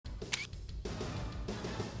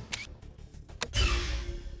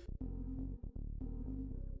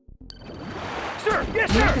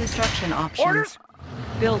Yes, New sir. construction options. Orders?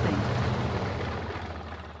 Building.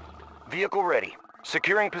 Vehicle ready.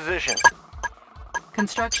 Securing position.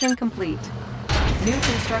 Construction complete. New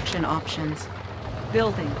construction options.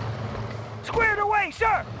 Building. Squared away,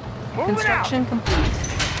 sir. Moving Construction complete.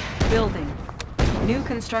 Building. New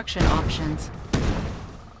construction options.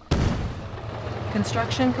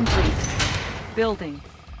 Construction complete. Building.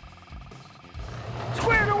 out.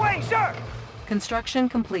 Squared away, sir. Construction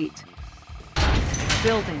complete.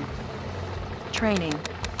 Building. Training.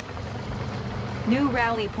 New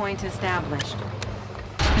rally point established.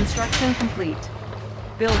 Construction complete.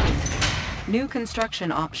 Building. New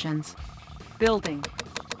construction options. Building.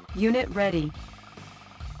 Unit ready.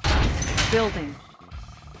 Building.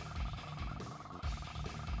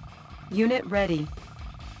 Unit ready.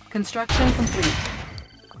 Construction complete.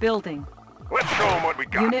 Building. Let's show them what we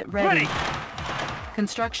got. Unit ready.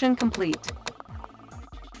 Construction complete.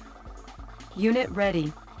 Unit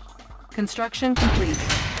ready. Construction complete.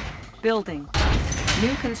 Building.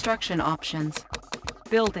 New construction options.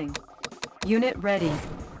 Building. Unit ready.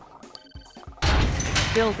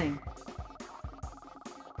 Building.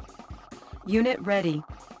 Unit ready.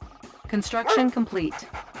 Construction complete.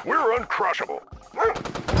 We're uncrushable.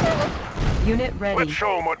 Unit ready. Let's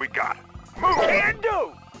show them what we got. Move. Can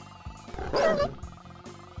do.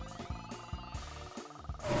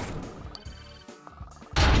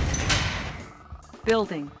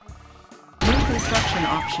 Building. New construction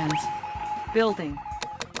options. Building.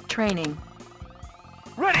 Training.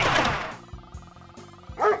 Ready.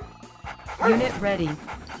 Unit ready.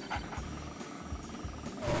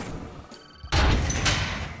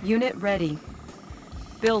 Unit ready.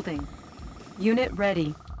 Building. Unit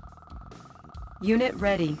ready. Unit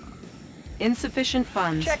ready. Insufficient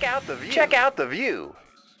funds. Check out the view. Check out the view.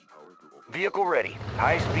 Vehicle ready.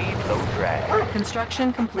 High speed, low drag.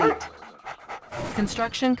 Construction complete.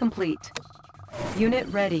 Construction complete. Unit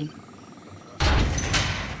ready.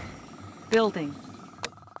 Building.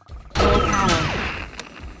 Low power.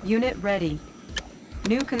 Unit ready.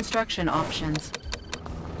 New construction options.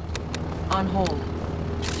 On hold.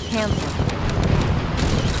 Cancel.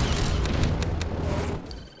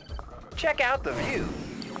 Check out the view.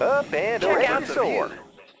 Up and over. Check out the view.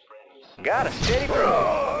 Got a steady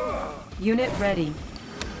flow. Unit ready.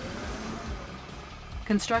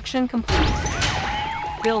 Construction complete.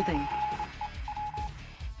 Building.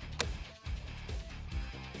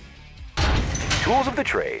 Tools of the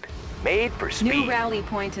trade. Made for speed. New rally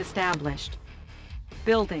point established.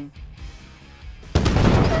 Building.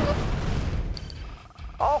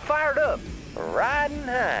 All fired up. Riding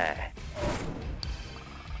high.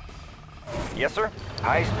 Yes, sir.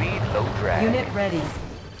 High speed, low drag. Unit ready.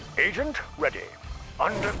 Agent ready.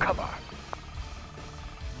 Undercover.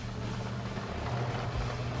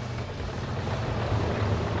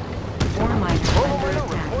 Ore miner under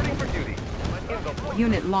attack. Reporting for duty.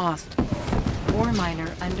 Unit lost. Ore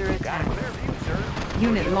miner under Got a attack. clear view, sir.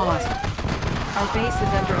 Unit lost. Our base is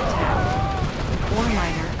under attack. Ore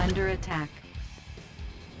miner under attack.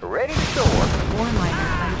 Ready to soar. Ore miner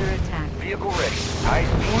under attack. Vehicle ready. High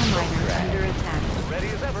Ore speed, low miner drag. under attack. Ready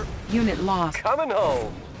as ever. Unit lost. Coming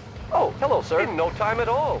home. Oh, hello, sir. In no time at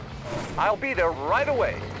all. I'll be there right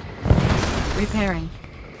away. Repairing.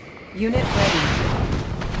 Unit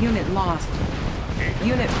ready. Unit lost.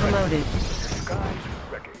 Unit promoted. Skies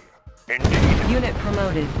ready. Indeed. Unit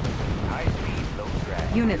promoted. High speed, low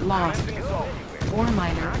drag. Unit lost. Ore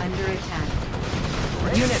miner under attack.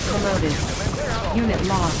 Unit promoted. Unit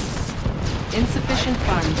lost. Insufficient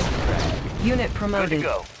funds. Unit Good to promoted.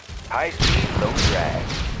 go. High speed, low drag.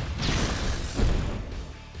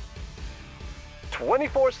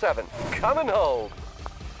 24/7. Coming home.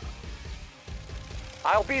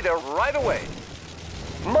 I'll be there right away.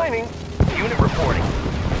 Mining. Unit reporting.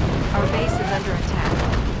 Our base is under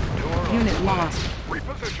attack. Unit lost.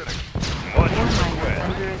 Repositioning. Ore miner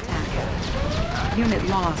under attack. Unit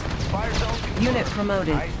lost. Fire zone. Unit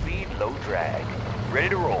promoted. High speed, low drag. Ready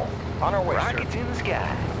to roll. On our way, Rockets sir. in the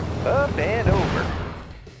sky. Up and over.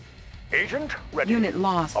 Agent ready. Unit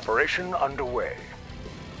lost. Operation underway.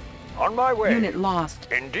 On my way. Unit lost.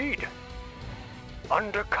 Indeed.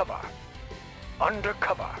 Undercover.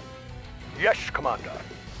 Undercover. Yes, Commander.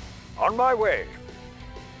 On my way.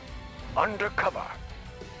 Undercover.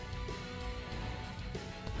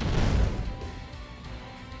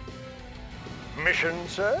 Mission,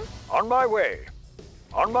 sir? On my way.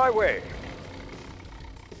 On my way.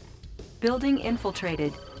 Building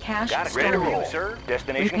infiltrated. Cache Got it. Ready to stolen. roll, sir.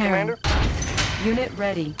 Destination, Repairing. Commander? Unit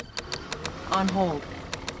ready. On hold.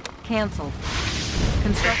 Cancel.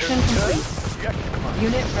 Construction complete. Yes, Commander.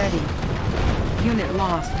 Unit ready. Unit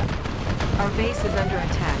lost. Our base is under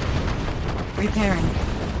attack. Repairing.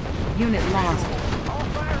 Unit lost.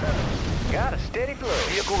 Got a steady flow.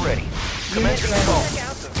 Vehicle ready. Unit Commence ready. control.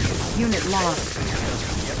 Unit lost.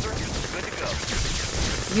 Yes, sir. Good to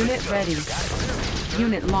go. Unit ready.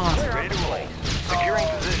 Unit lost. Ready to roll. Securing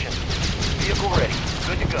position. Vehicle ready.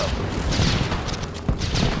 Good to go.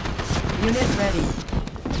 Unit ready.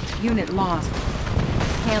 Unit lost.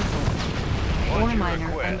 Cancel. Ore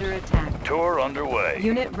miner under attack. Tour underway.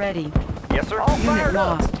 Unit ready. Yes, sir. Unit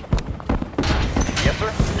lost. Yes,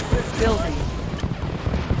 sir. Building.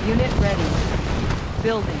 Unit ready.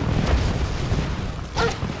 Building.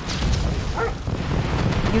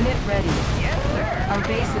 Unit ready. Yes, sir. Our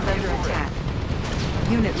base is under attack.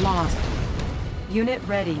 Unit lost. Unit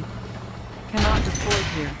ready. Cannot deploy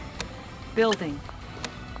here. Building.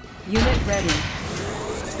 Unit ready.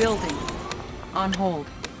 Building. On hold.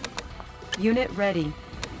 Unit ready.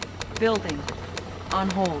 Building. On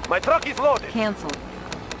hold. My truck is loaded. Cancel.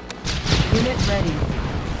 Unit ready.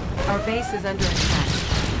 Our base is under attack.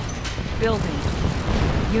 Building.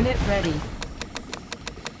 Unit ready.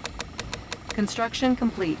 Construction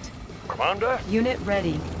complete. Commander? Unit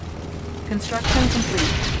ready. Construction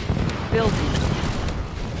complete. Building.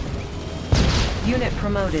 Unit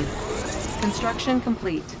promoted. Construction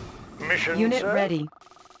complete. Mission, Unit sir? ready.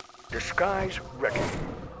 Disguise ready.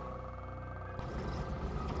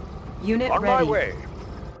 Unit On ready. my way.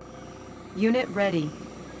 Unit ready.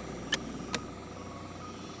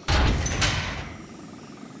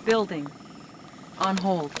 Building. On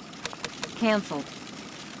hold. Cancelled.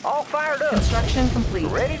 All fired up. Construction complete.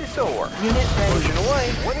 Ready to soar. Unit Pushing ready.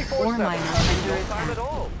 away. 24/7. Ore miner under No time attack. at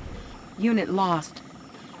all. Unit lost.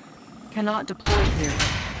 Cannot deploy here.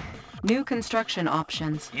 New construction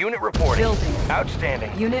options. Unit reporting. Building.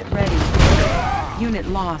 Outstanding. Unit ready. Unit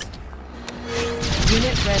lost.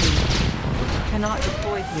 Unit ready. Cannot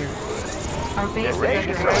deploy here. Our base is Ready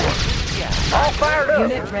under to soar. attack. Yeah. All fired up.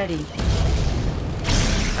 Unit ready.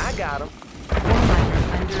 I got him. Ore miner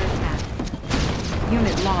under attack.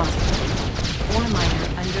 Unit lost. Ore miner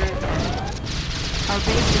under attack. Our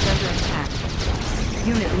base is under attack.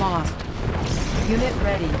 Unit lost. Unit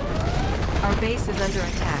ready. Our base is under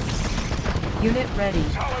attack. Unit ready.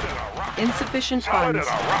 Solid as a rock. Insufficient Solid funds.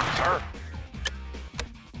 as a rock, sir.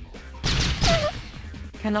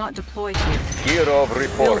 Cannot deploy here. Gear of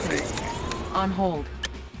Building. On hold.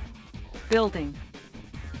 Building.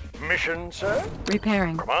 Mission, sir?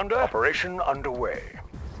 Repairing. Commander? Operation underway.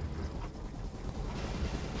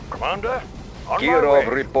 Commander? On Gear my way.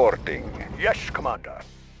 of reporting. Yes, Commander.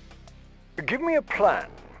 Give me a plan.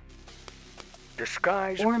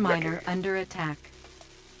 Disguise Ore miner ready. under attack.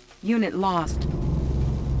 Unit lost.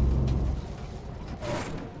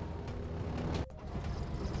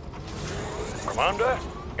 Commander?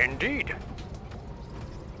 Indeed.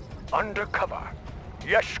 Undercover.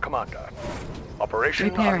 Yes, Commander. Operation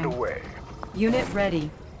Repairing. underway. Unit ready.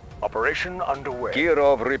 Operation underway. Gear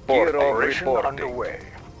of reporting. Operation underway.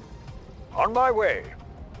 On my way.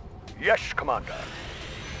 Yes, Commander.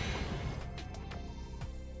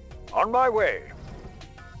 On my way.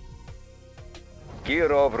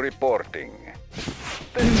 Gear of reporting.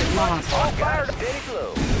 Unit lost. All fired up. Steady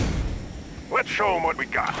flow. Let's show them what we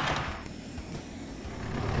got.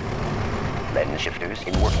 Letting shifters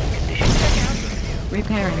in working condition.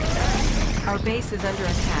 Repairing. Our base is under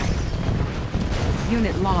attack.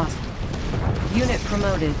 Unit lost. Unit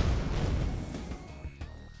promoted.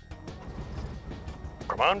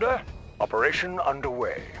 Commander, operation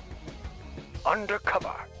underway.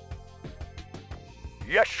 Undercover.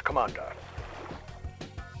 Yes, Commander.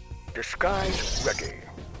 Disguise ready.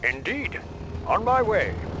 Indeed. On my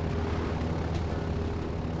way.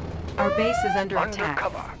 Our base is under attack.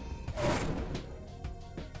 Undercover.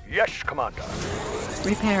 Yes, Commander.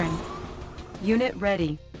 Repairing. Unit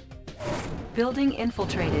ready. Building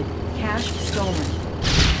infiltrated. Cash stolen.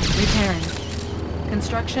 Repairing.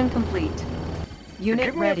 Construction complete. Unit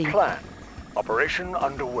Give me ready. a plan. Operation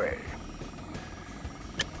underway.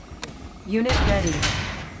 Unit ready.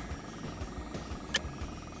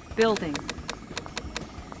 Building.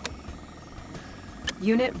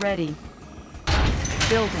 Unit ready.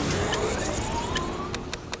 Building.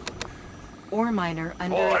 Ore miner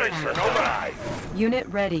under attack. Unit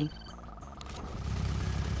ready.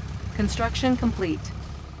 Construction complete.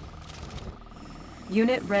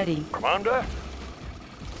 Unit ready. Commander,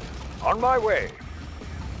 on my way.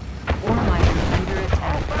 Ore miner under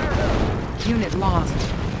attack. Unit lost.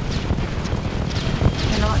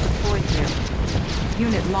 Cannot deploy here.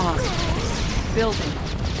 Unit lost. Building.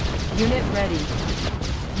 Unit ready.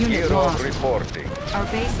 Unit Gear of lost. reporting. Our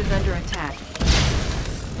base is under attack.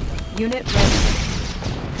 Unit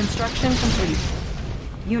ready. Construction complete.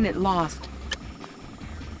 Unit lost.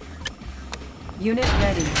 Unit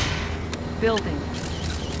ready. Building.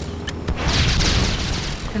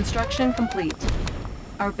 Construction complete.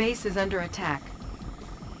 Our base is under attack.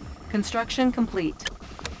 Construction complete.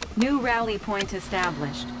 New rally point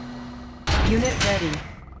established. Unit ready.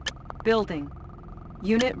 Building.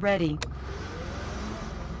 Unit ready.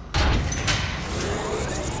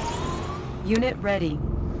 Unit ready.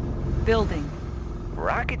 Building.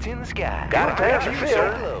 Rockets in the sky. Got a pass or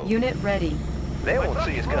Sir. Unit ready. They won't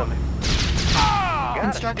see us coming.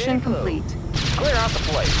 Construction complete. Clear out the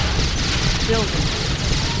place. Building.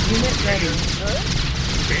 Unit ready.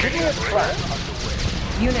 Give me a plan.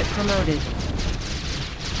 Unit promoted.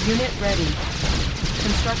 Unit ready.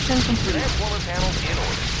 Construction complete. Transformer panels in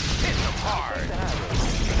order. Hitting them hard.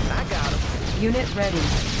 I got them. Unit ready.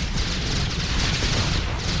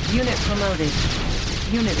 Unit promoted.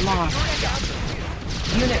 Unit lost.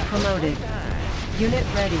 Unit promoted. Unit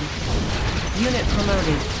ready. Unit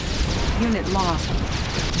promoted. Unit lost.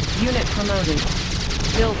 Unit promoted.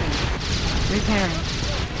 Building. Repairing.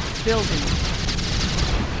 Building.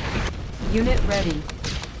 Unit ready.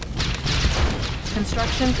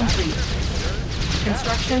 Construction complete.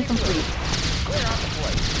 Construction complete.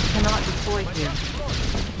 Cannot deploy here.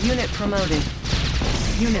 Unit promoted.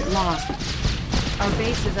 Unit lost. Our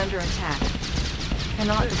base is under attack.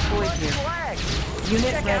 Cannot deploy here.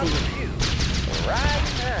 Unit ready. Right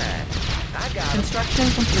time. I got them. Construction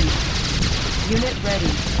complete. Unit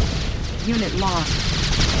ready. Unit lost.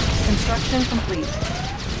 Construction complete.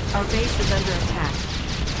 Our base is under attack.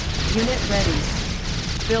 Unit ready.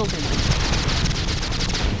 Building.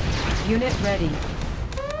 Unit ready.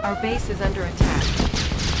 Our base is under attack.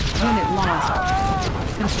 Unit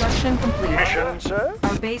lost. Construction complete. Mission, sir.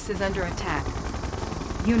 Our base is under attack.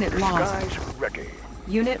 Unit lost. Guys ready.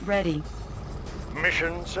 Unit ready.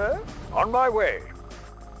 Mission, sir. On my way.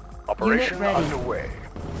 Operation ready. underway.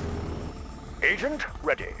 Agent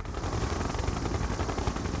ready.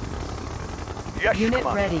 Yes, Unit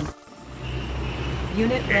Commander. ready.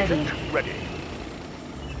 Unit ready. Agent ready.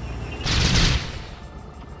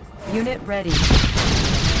 Unit ready.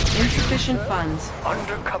 Insufficient funds.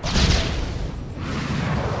 Undercover.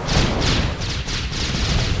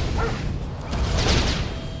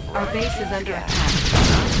 Our base is under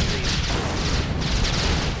attack.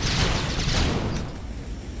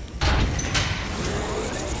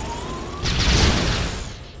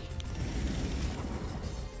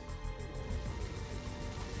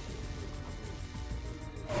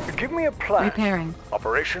 Give me a plan. Repairing.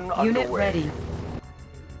 Operation Unit underway. ready.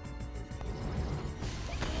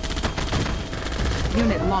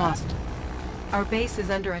 Unit lost. Our base is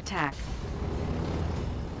under attack.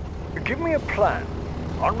 Give me a plan.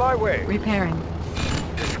 On my way. Repairing.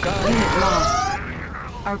 Disguise. Unit lost.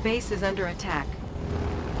 Our base is under attack.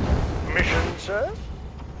 Mission, sir?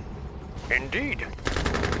 Indeed.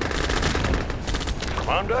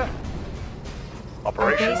 Commander? Our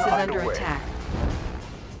Operation base is under underway. attack.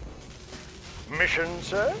 Mission,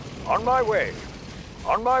 sir? On my way.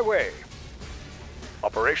 On my way.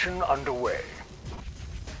 Operation underway.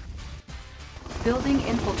 Building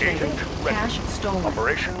infiltrated. Agent ready. Cash stolen.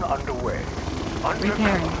 Operation underway.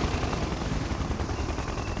 Repairing. Undercover.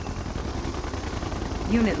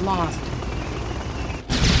 Unit lost.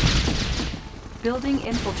 Building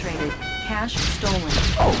infiltrated. Cash stolen.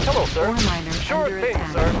 Oh, hello, sir. Ore miner Sure under thing,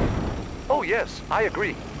 attack. sir. Oh, yes, I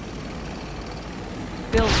agree.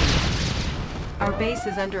 Building. Our base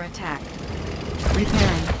is under attack.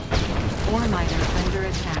 Repairing. Ore miner under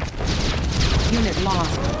attack. Unit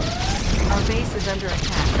lost. Our base is under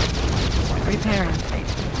attack. Repairing.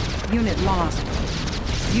 Unit lost.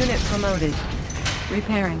 Unit promoted.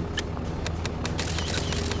 Repairing.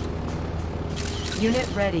 Unit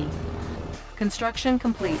ready. Construction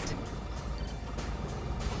complete.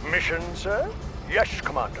 Mission, sir? Yes,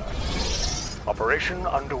 Commander. Operation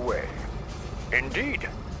underway. Indeed.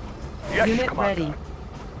 Yes, Unit Commander.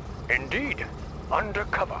 ready. Indeed.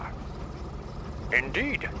 Undercover.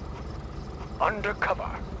 Indeed. Undercover.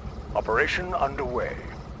 Operation underway.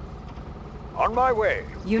 On my way.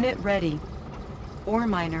 Unit ready. Ore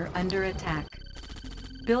miner under attack.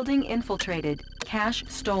 Building infiltrated. Cash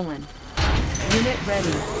stolen. Unit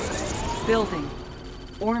ready. Building.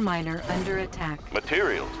 Ore miner under attack.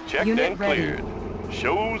 Materials checked Unit and ready. cleared.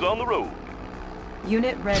 Shows on the road.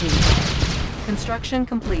 Unit ready. Construction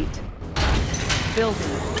complete.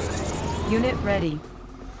 Building. Unit ready.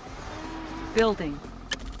 Building.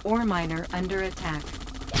 Ore miner under attack.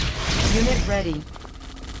 Unit ready.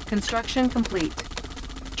 Construction complete.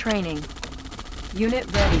 Training. Unit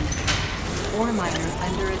ready. Ore miner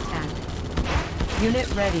under attack.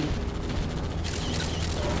 Unit ready.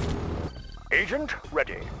 Agent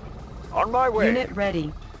ready. On my way. Unit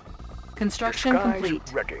ready. Construction Disguise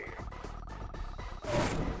complete. ready.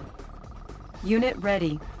 Unit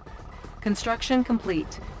ready. Construction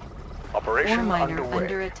complete. Operation Ore miner underway.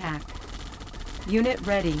 under attack. Unit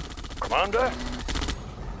ready. Commander.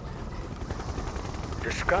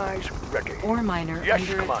 Disguise ready. Ore miner Yes,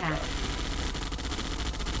 under Commander. attack.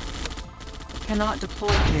 Cannot deploy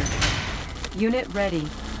here. Unit ready.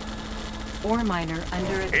 Ore miner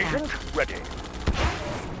under attack. Agent ready.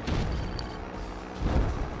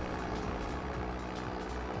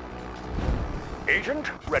 Agent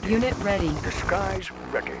ready. Unit ready. Disguise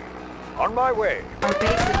ready. On my way. Our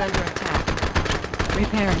base is under attack.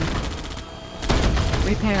 Repairing.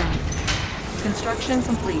 Repairing. Construction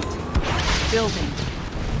complete. Building.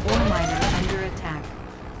 Ore miner under attack.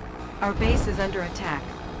 Our base is under attack.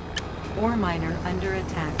 Ore miner under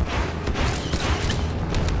attack.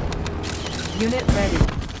 Unit ready.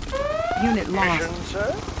 Unit Mission, lost.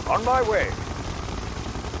 sir. On my way.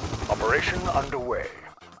 Operation underway.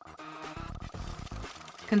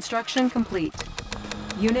 Construction complete.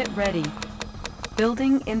 Unit ready.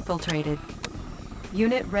 Building infiltrated.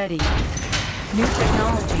 Unit ready. New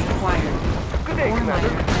technology acquired. Good day, Ore miner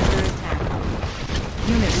Commander. under attack.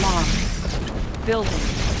 Unit lost.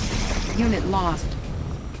 Building. Unit lost.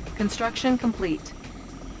 Construction complete.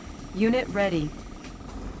 Unit ready.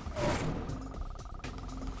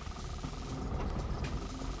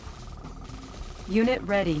 Unit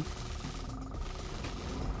ready.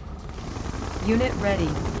 Unit ready.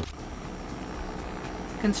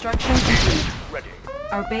 Construction complete. Ready.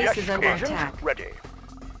 Our base Yes, is under Agent attack. ready.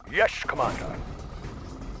 Yes, Commander.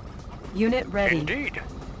 Unit ready. Indeed.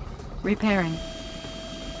 Repairing.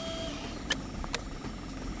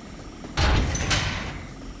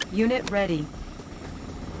 Unit ready.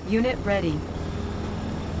 Unit ready.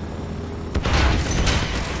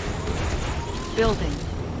 Building.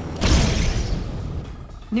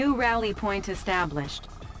 New rally point established.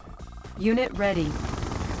 Unit ready.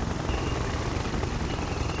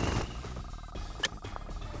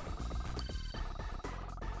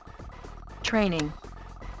 Training.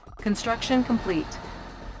 Construction complete.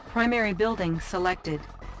 Primary building selected.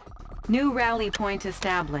 New rally point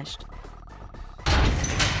established.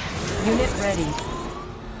 Unit ready.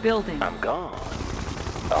 Building. I'm gone.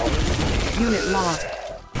 Unit lost.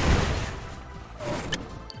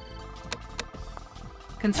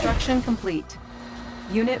 Construction complete.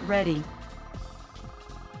 Unit ready.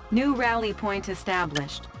 New rally point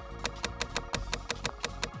established.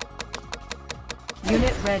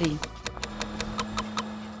 Unit ready.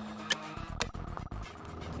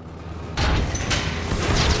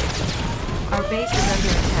 Our base is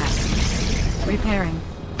under attack. Repairing.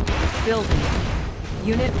 Building.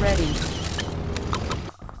 Unit ready.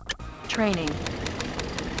 Training.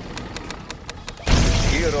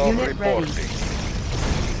 Gear of Unit ready. reporting.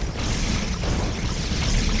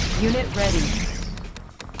 Unit ready.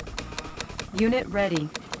 Unit ready.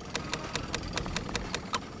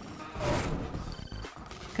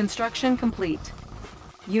 Construction complete.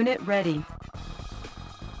 Unit ready.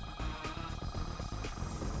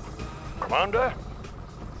 Commander,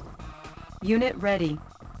 Unit ready.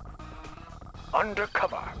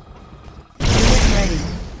 undercover. Unit ready.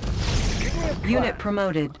 Give me a plan. Unit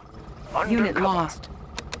promoted. Unit Undercover. lost.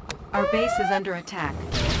 Our base is under attack.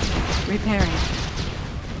 Repairing.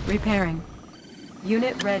 Repairing.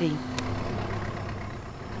 Unit ready.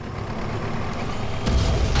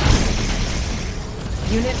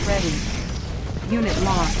 Unit ready. Unit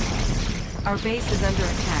lost. Our base is under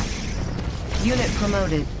attack. Unit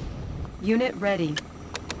promoted. Unit ready.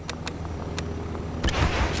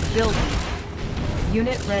 Building.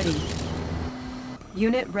 Unit ready.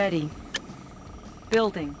 Unit ready.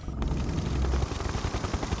 Building.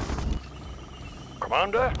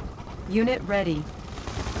 Commander, Unit ready.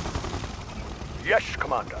 yes,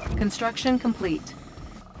 Commander. Construction complete.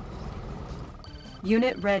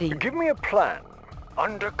 Unit ready. Give me a plan.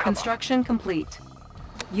 Undercover. Construction complete.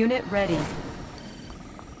 Unit ready.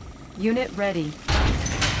 Unit ready.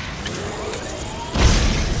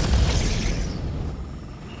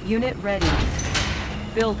 Unit ready.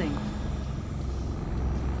 Building.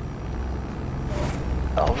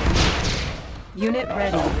 Unit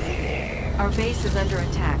ready. Our base is under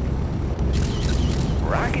attack.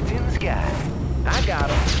 Rockets in the sky. I got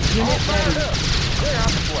them. Unit ready. Clear out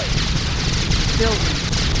the place. Building.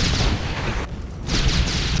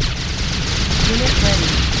 Unit ready.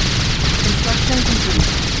 Construction complete.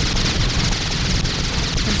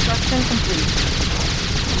 Construction complete.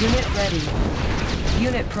 Unit ready.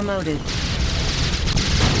 Unit promoted.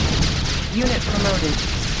 Unit promoted.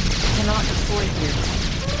 Cannot deploy here.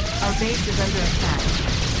 Our base is under attack.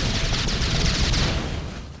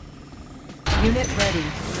 Unit ready.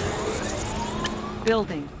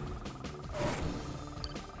 Building.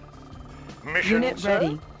 Mission, Unit sir?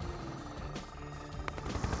 ready.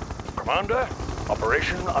 Commander,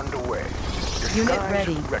 operation underway. Unit Disguise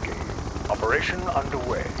ready. ready. Operation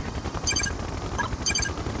underway.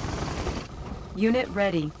 Unit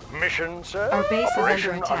ready. Mission, sir? Our base is under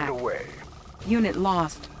operation attack. underway. Unit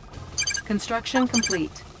lost. Construction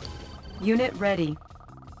complete. Unit ready.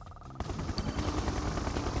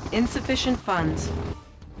 Insufficient funds.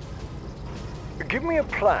 Give me a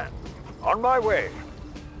plan. On my way.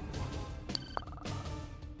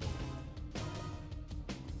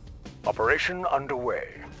 Operation underway.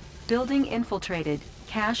 Building infiltrated.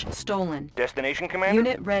 Cash stolen. Destination, Commander?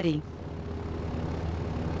 Unit ready.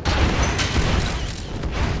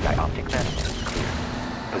 Dioptic management clear.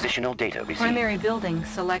 Positional data received. Primary building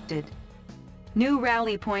selected. New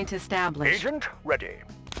rally point established. Agent ready.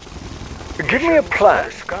 Give me a plan.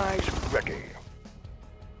 Disguise ready.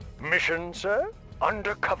 Mission, sir?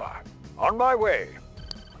 Undercover. On my way.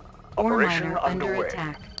 Ore Operation miner under underway.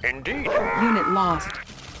 attack. Indeed. Unit lost.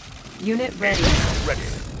 Unit ready. Agent ready.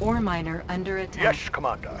 Ore miner under attack. Yes,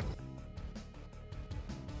 Commander.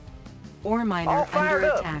 Ore miner All fired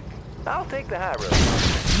under up. attack. I'll take the high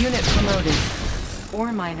road. Unit promoted.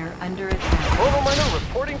 Ore miner under attack. Ore miner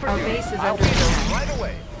reporting for Our duty. base is I'll under be there attack. right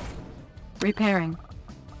away. Repairing.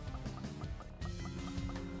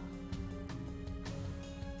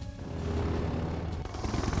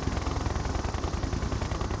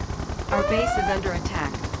 Our base is under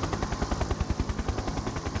attack.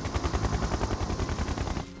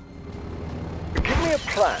 Give me a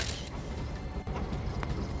plan.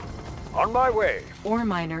 On my way. Ore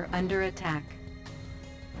miner under attack.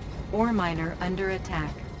 Ore miner under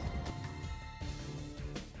attack.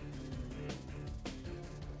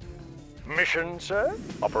 Mission, sir?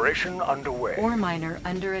 Operation underway. Ore miner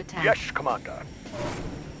under attack. Yes, Commander.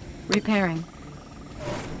 Repairing.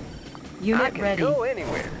 I Unit can ready. go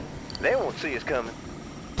anywhere. They won't see us coming.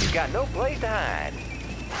 You've got no place to hide.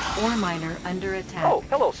 Ore miner under attack. Oh,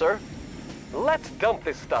 hello, sir. Let's dump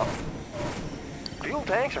this stuff. Fuel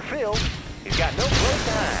tanks are filled. He's got no place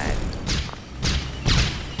to hide.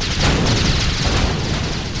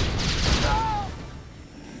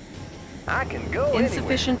 I can go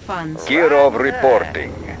Insufficient funds. Gear of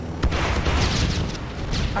reporting.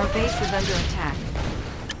 Our base is under attack.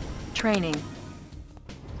 Training.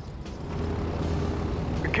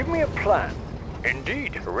 Give me a plan.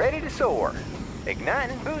 Indeed. anywhere. Ready to soar.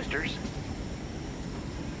 Igniting boosters.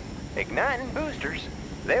 Igniting boosters.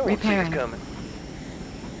 They won't Repairing. see us coming.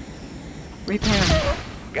 Repairing.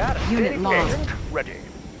 Got a Unit steady lost. Agent ready.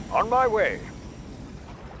 On my way.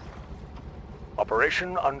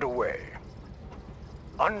 Operation underway.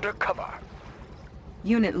 Undercover.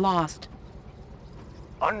 Unit lost.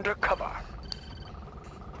 Undercover.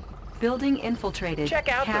 Building infiltrated. Check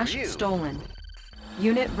out the Cash view. stolen.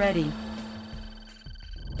 Unit ready.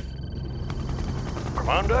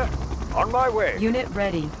 Commander, on my way. Unit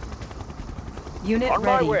ready. Unit On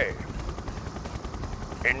ready. my way.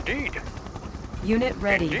 Indeed. Unit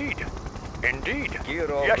ready. Indeed. Indeed. Gear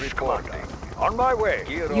of yes, reporting. Commander. On my way.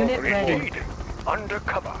 Gear of Unit ready. Indeed.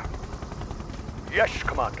 Undercover. Yes,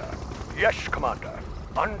 Commander. Yes, Commander.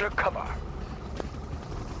 Undercover.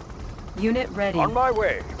 Unit ready. On my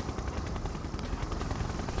way.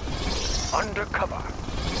 Undercover.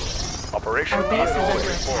 Operation Our base is underway. under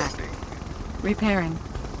attack. Repairing.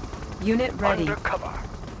 Unit ready. Undercover.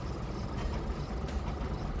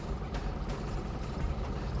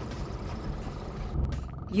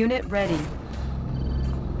 Unit ready.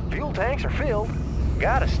 Fuel tanks are filled.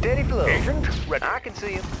 Got a steady flow. Agent ready. I can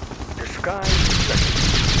see him. Disguise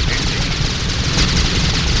ready.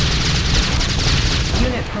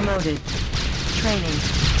 Unit promoted. Training.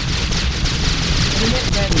 Unit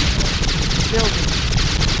ready. Building.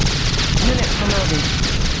 Unit promoted.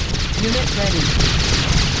 Unit ready.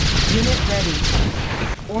 Unit ready.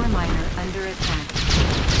 Ore miner under attack.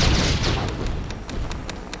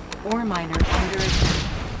 Ore miner under attack.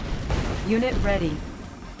 Unit ready.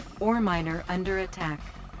 Ore miner under attack.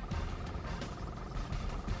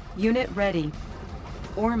 Unit ready.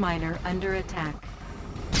 Ore miner under attack.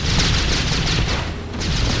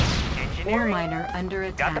 Ore miner under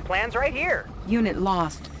Got the attack. plans right here. Unit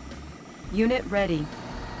lost. Unit ready.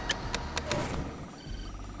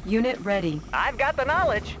 Unit ready. I've got the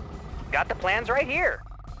knowledge. Got the plans right here.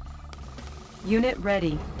 Unit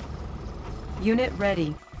ready. Unit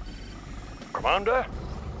ready. Commander?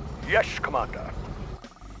 Yes, Commander.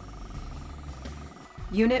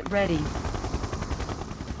 Unit ready.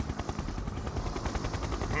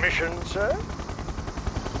 Mission, sir?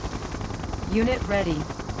 Unit ready.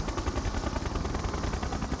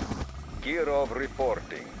 Kirov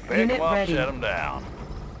reporting. Pick Unit 'em up, ready. set 'em down.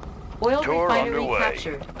 Oil Tour refinery underway.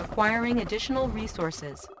 captured. Acquiring additional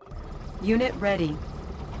resources. Unit ready.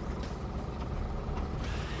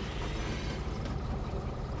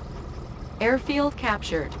 Airfield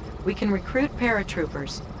captured. We can recruit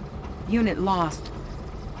paratroopers. Unit lost.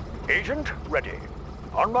 Agent ready.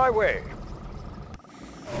 On my way.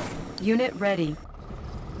 Unit ready.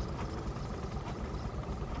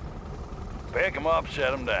 Pick 'em up,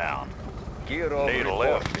 set 'em down. Kirov Need a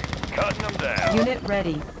lift. reporting. Cutting 'em down. Unit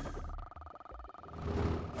ready.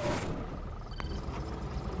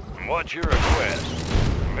 What's your request?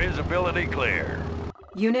 Visibility clear.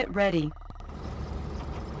 Unit ready.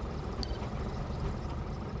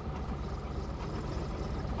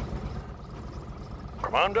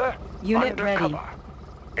 Commander? Unit under ready. cover.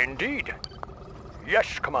 Indeed.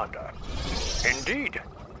 Yes, Commander. Indeed.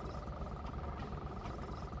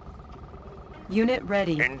 Unit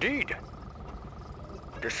ready. Indeed.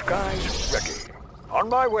 Disguise ready. On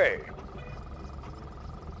my way.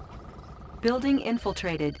 Building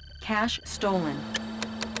infiltrated. Cash stolen.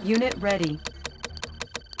 Unit ready.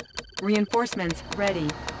 Reinforcements ready.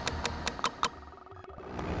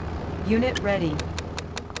 Unit ready.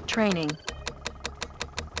 Training.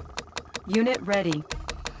 Unit ready.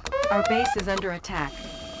 Our base is under attack.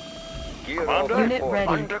 Kirov Commander? Unit reporting. ready.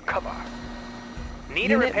 Under cover. Need a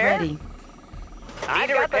Unit repair? ready. I've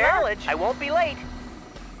got the knowledge. I won't be late.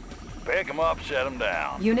 Pick 'em up, set 'em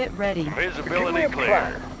down. Unit ready. Give me Visibility a clear.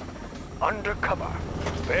 plan. Under cover.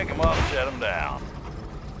 Pick 'em up, set 'em down.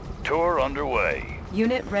 Tour underway.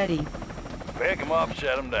 Unit ready. Pick 'em up,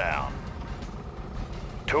 set 'em down.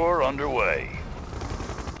 Tour underway.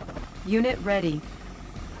 Unit ready.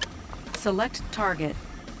 Select target.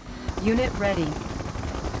 Unit ready.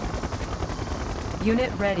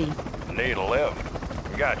 Unit ready. Need a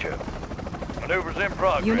lift. Gotcha. Maneuvers in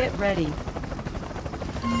progress. Unit ready.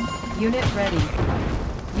 Unit ready.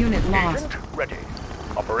 Unit lost. Agent ready.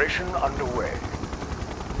 Operation underway.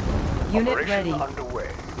 Unit Operation ready. underway.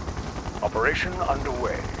 Operation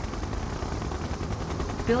underway.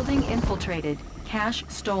 Building infiltrated. Cash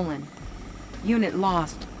stolen. Unit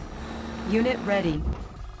lost. Unit ready.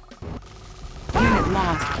 Unit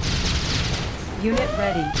lost. Unit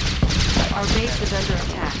ready. Our base is under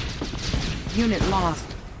attack. Unit lost.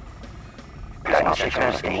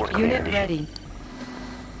 Unit ready.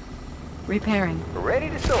 Repairing. Ready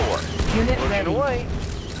to soar. Unit Pushing ready. away.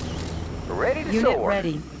 Ready to Unit soar.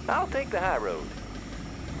 ready. I'll take the high road.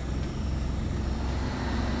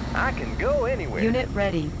 I can go anywhere. Unit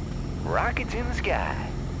ready. Rockets in the sky.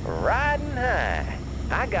 Riding high.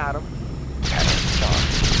 I got 'em.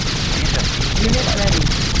 Unit ready.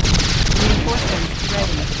 Reinforcements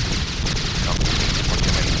ready.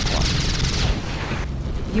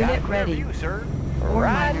 Unit Got a clear ready. view, sir. Ore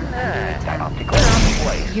Riding miner under high. attack. Clear out the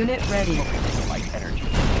place. Unit ready.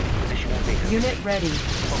 Unit ready.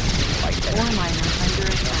 Ore miner under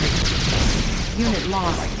attack. Unit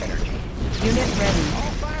lost. Unit ready.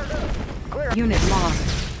 All fired up. Clear. Unit lost.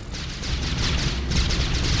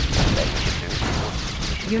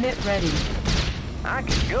 Unit ready. I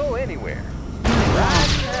can go anywhere. Unit lost.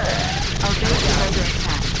 Riding high. Our base is under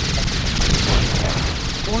attack.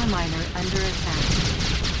 Ore miner under attack.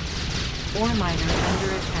 Ore miner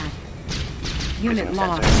under attack. Unit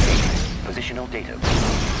lost. Positional data.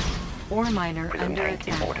 Ore miner Prism under tank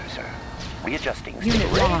in attack. order, sir. Readjusting. Unit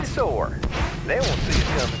Ready to lost. soar. They won't see us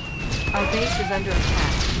coming. Our base is under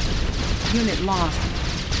attack. Unit lost.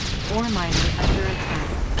 Ore miner under attack.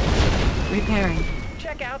 Repairing.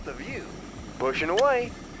 Check out the view. Pushing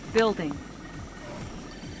away. Building.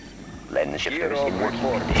 Lens shifters Kirov in working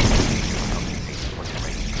reporting. condition.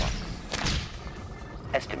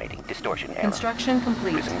 Estimating distortion error. Construction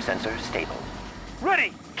complete. Prism sensor stable.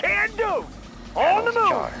 Ready. Can do. On the Panels move.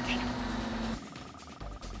 charged.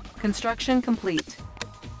 Construction complete.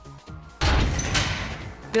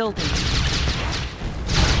 Building.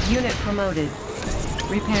 Unit promoted.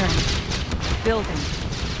 Repairing. Building.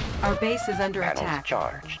 Our base is under Panels attack.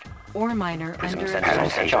 charged. Ore miner Prism under sensor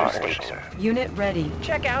attack. charged, sir. Unit ready.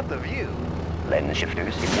 Check out the view. Lens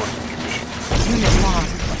shifters in working condition. Unit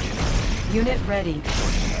lost. Unit ready.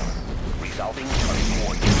 Resolving target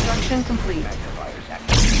coordinates. Construction complete. Magnifiers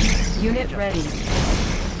active. Unit ready.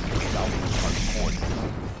 Resolving target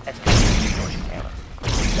coordinates. Estimating distortion error.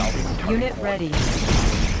 Resolving target Unit coordinates. ready.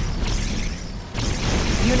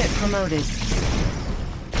 Unit promoted.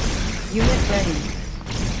 Unit ready.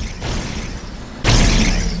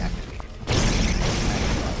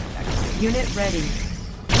 Unit ready.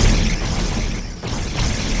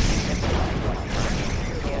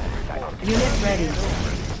 Unit ready.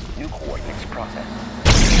 New coordinates processed.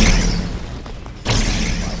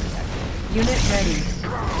 Unit ready.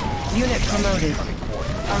 Unit promoted.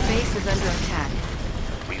 Our base is under attack.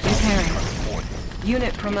 Repairing.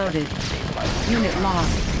 Unit promoted. Unit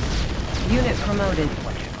lost. Unit promoted.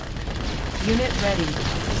 Unit ready.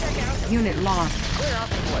 Unit lost.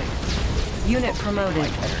 Unit promoted.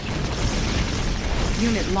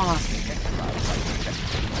 Unit lost.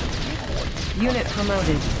 Unit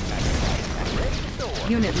promoted.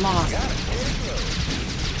 Unit lost.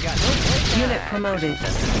 Unit promoted.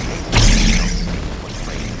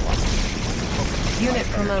 Unit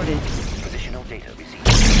promoted. Positional data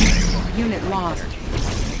received. Unit lost.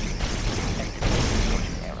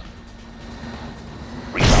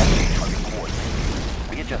 Resolving target coordinates.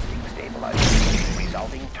 Readjusting stabilizer.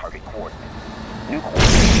 Resolving target coordinates. New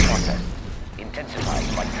coordinates processed.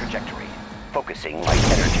 Intensifying light trajectory. Focusing light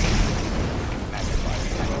energy.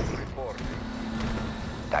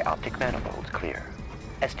 Dioptic manifolds clear.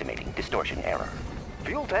 Estimating distortion error.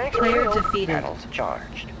 Fuel tanks Player filled. defeated. Panels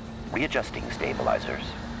charged. Readjusting stabilizers.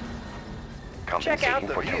 Check out Compensating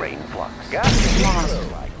the for view. terrain flux. Got it.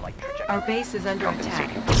 Lost. Light trajectory. Our base is under attack.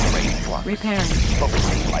 Compensating for terrain flux. Repairing.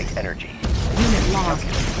 Focusing light energy. Unit lost.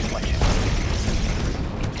 Reflection.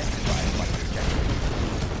 Intensifying light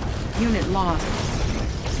trajectory. Unit lost.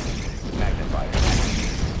 Magnifier.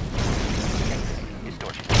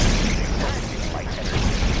 Distortion. Light energy.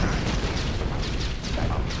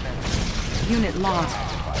 Unit lost.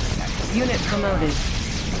 Unit promoted.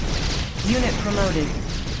 Unit promoted.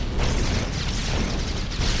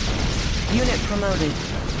 Unit promoted.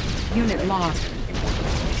 Unit lost.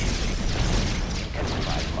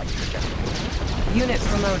 Intensified light trajectory. Unit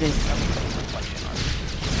promoted.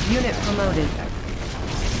 Unit promoted.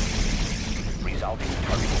 Resolving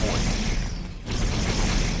target coordinates.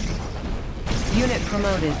 Unit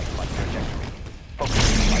promoted. Light trajectory.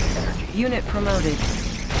 Focusing light energy. Unit promoted.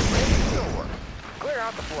 Clear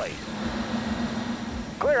out the place.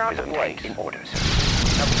 Clear out the Prism place. tank in orders.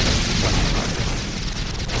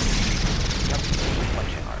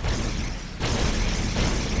 Reflection arc.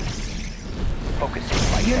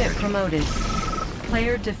 Focusing light Unit energy. promoted.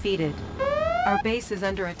 Player defeated. Our base is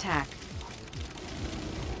under attack.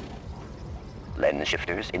 Lens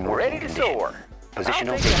shifters in We're working ready to condition. soar.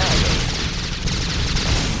 Positional I'll take data.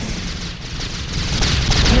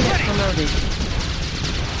 Unit promoted.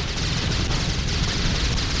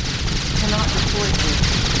 Cannot deploy here.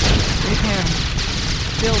 Repairing.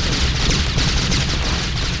 Building.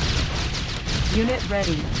 Unit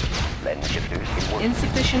ready. Lens shifters in working.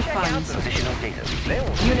 Insufficient funds. Positional data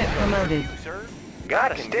received. Unit promoted. Sir,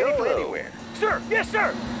 got a can steady go flow. anywhere. Sir, yes,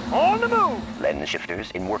 sir. On the move. Lens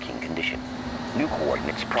shifters in working condition. New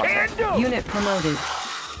coordinates Can processed. do. Unit promoted.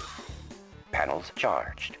 Panels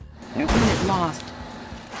charged. New Unit lost.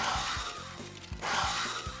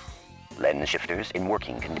 lens shifters in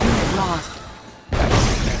working condition. Unit lost.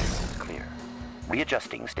 Clear.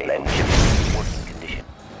 Readjusting lens shifters in working condition.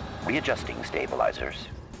 Readjusting stabilizers.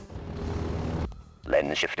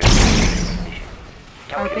 Lens shifters in working condition.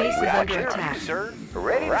 Our base is Calculating under reflection. attack. Sir,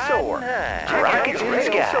 ready to Riding soar. high. Rockets in ready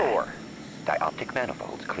the to sky. soar. Dioptic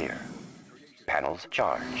manifolds clear. Panels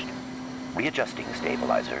charged. Readjusting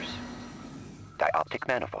stabilizers. Dioptic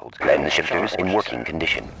manifolds. Lens shifters in working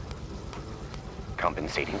condition.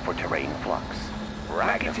 Compensating for terrain flux.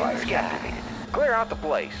 Rockets in the Magnifiers sky. activated. Clear out the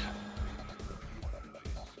place.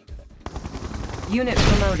 Unit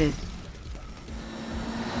promoted.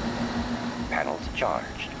 Panels charged.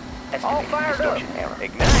 All Estimating fired up. distortion error.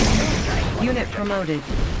 Ignite. Unit promoted.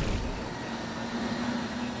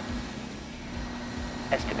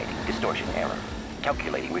 Estimating distortion error.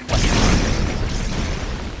 Calculating reflection.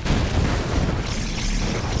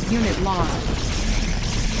 Unit lost.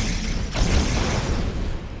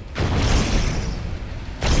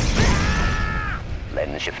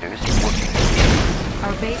 Lens shifters in working condition.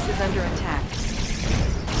 Our base is under attack.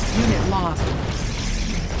 Unit lost.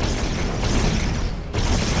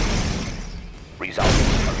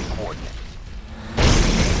 Resolving target coordinates.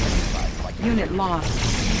 Unit lost.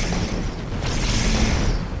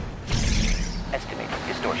 Estimating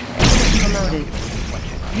distortion error. Promoted.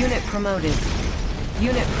 Reflection. Unit promoted.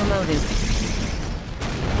 Unit promoted.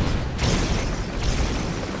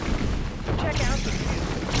 Check out the view.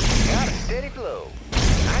 Got a steady flow.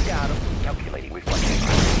 I got him. Calculating reflection.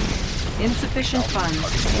 Insufficient funds.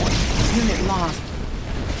 Unit lost.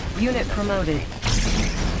 Unit promoted.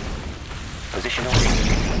 Positional data.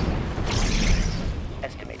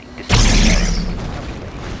 Estimating distortion error.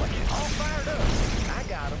 Calculating reflection. All fired up. I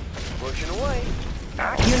got him. We're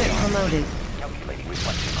promoted. Calculating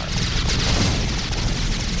reflection arc.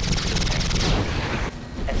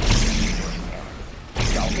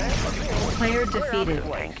 Player defeated.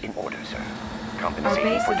 Tank in order, sir. Our Compensating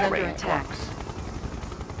base for is under terrain attack.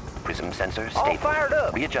 flux. Prism sensor All stable. fired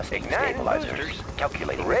up. Readjusting Igniting stabilizers. boosters.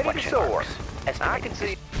 Calculating Ready to reflection soar. arcs. Estimating I can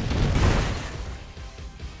see.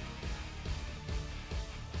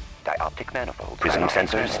 Dioptic manifold. Prism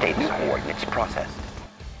sensor stable. Coordinates processed.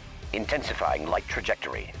 Intensifying light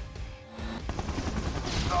trajectory.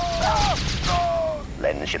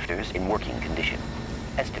 Lens shifters in working condition.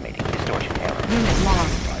 Estimating distortion error. Unit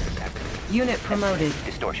lost. Unit promoted.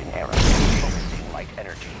 Distortion error. Focusing light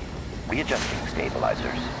energy. Readjusting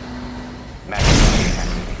stabilizers.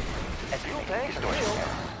 Maximizing. Estimating distortion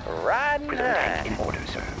error. Riding Prism high. tank in order,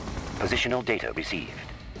 sir. Positional data received.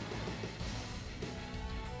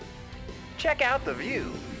 Check out the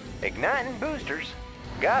view. Igniting boosters.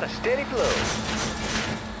 Got a steady flow.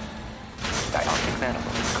 Dioptic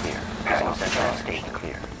manifold clear. Prism sensor state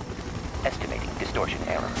clear. Estimating distortion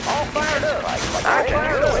error. All fired up. Intensifying light I trajectory.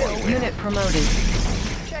 fired up. Unit promoted.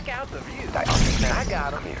 Check out the view. Dioptic I manifold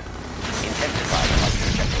got 'em. clear. Intensifying light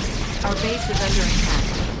trajectory. Our base is under attack.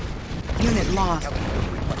 Unit lost.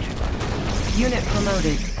 Calculating reflection arc. Unit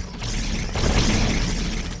promoted.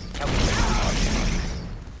 Calculating reflection arc.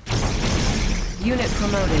 Unit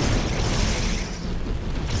promoted.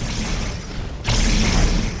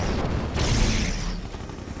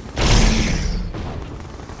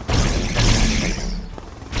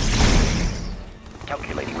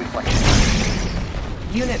 Calculating reflection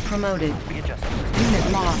arc. Unit promoted. Readjusting.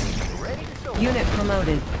 Unit lost. Ready to soar. Unit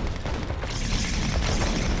promoted.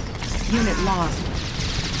 Unit lost.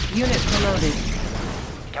 Unit promoted.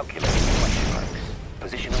 Calculating reflection arcs.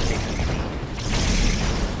 Positional data received.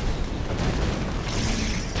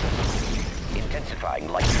 Intensifying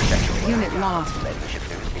light trajectory. Unit lost. Lens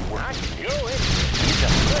shifters in working condition. Go in.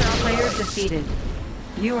 Readjusting. Player defeated.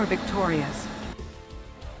 You are victorious.